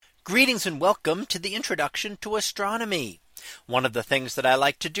Greetings and welcome to the introduction to astronomy. One of the things that I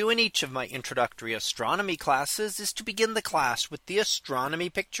like to do in each of my introductory astronomy classes is to begin the class with the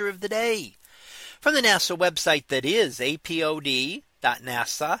astronomy picture of the day from the NASA website, that is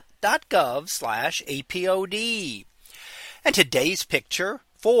apod.nasa.gov/apod. And today's picture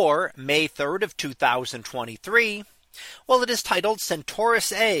for May 3rd of 2023. Well, it is titled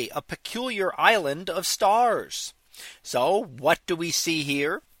Centaurus A peculiar island of stars. So what do we see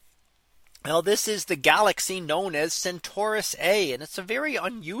here? Well, this is the galaxy known as Centaurus A, and it's a very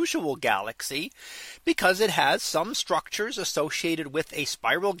unusual galaxy because it has some structures associated with a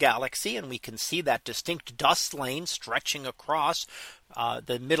spiral galaxy, and we can see that distinct dust lane stretching across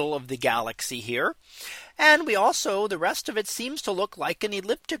the middle of the galaxy here. And we also, the rest of it seems to look like an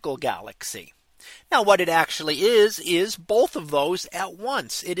elliptical galaxy. Now what it actually is both of those at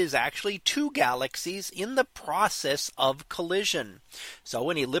once. It is actually two galaxies in the process of collision. So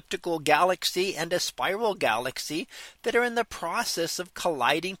an elliptical galaxy and a spiral galaxy that are in the process of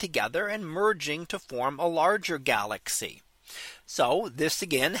colliding together and merging to form a larger galaxy. So this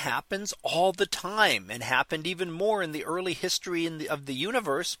again happens all the time, and happened even more in the early history of the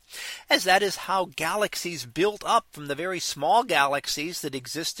universe, as that is how galaxies built up from the very small galaxies that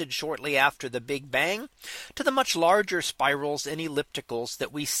existed shortly after the Big Bang to the much larger spirals and ellipticals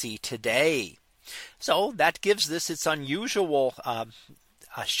that we see today. So that gives this its unusual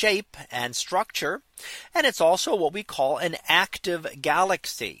shape and structure. And it's also what we call an active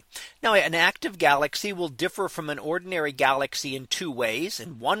galaxy. Now, an active galaxy will differ from an ordinary galaxy in two ways.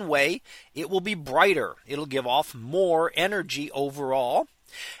 In one way, it will be brighter. It'll give off more energy overall.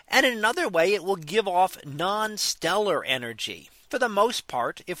 And in another way, it will give off non-stellar energy. For the most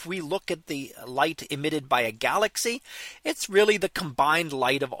part, if we look at the light emitted by a galaxy, it's really the combined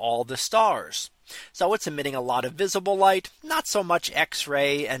light of all the stars. So it's emitting a lot of visible light, not so much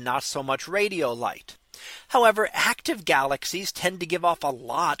X-ray and not so much radio light. However, active galaxies tend to give off a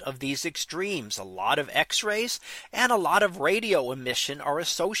lot of these extremes. A lot of X-rays and a lot of radio emission are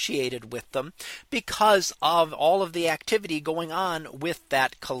associated with them because of all of the activity going on with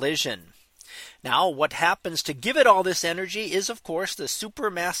that collision. Now, what happens to give it all this energy is, of course, the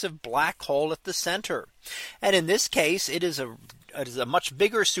supermassive black hole at the center. And in this case, it is a much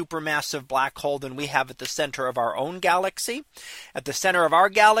bigger supermassive black hole than we have at the center of our own galaxy. At the center of our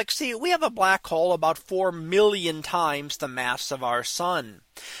galaxy, we have a black hole about 4 million times the mass of our sun.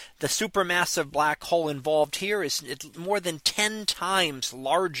 The supermassive black hole involved here is more than 10 times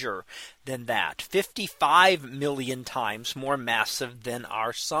larger than that, 55 million times more massive than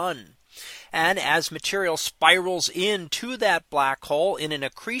our sun. And as material spirals into that black hole in an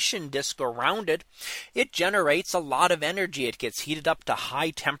accretion disk around it, it generates a lot of energy. It gets heated up to high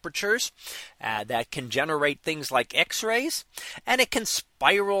temperatures that can generate things like X-rays, and it can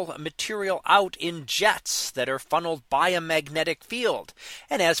spiral material out in jets that are funneled by a magnetic field.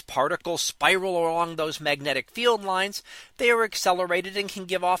 And as particles spiral along those magnetic field lines, they are accelerated and can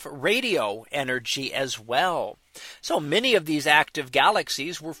give off radio energy as well. So many of these active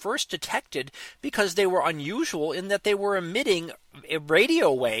galaxies were first detected because they were unusual in that they were emitting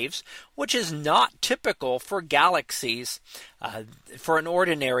radio waves, which is not typical for galaxies, for an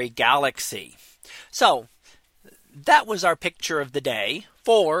ordinary galaxy. So that was our picture of the day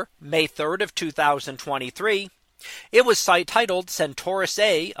for May 3rd of 2023. It was titled Centaurus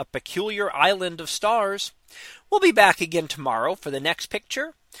A peculiar island of stars. We'll be back again tomorrow for the next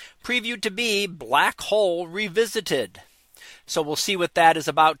picture, previewed to be Black Hole Revisited. So we'll see what that is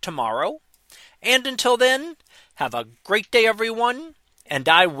about tomorrow. And until then, have a great day, everyone, and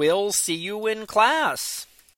I will see you in class.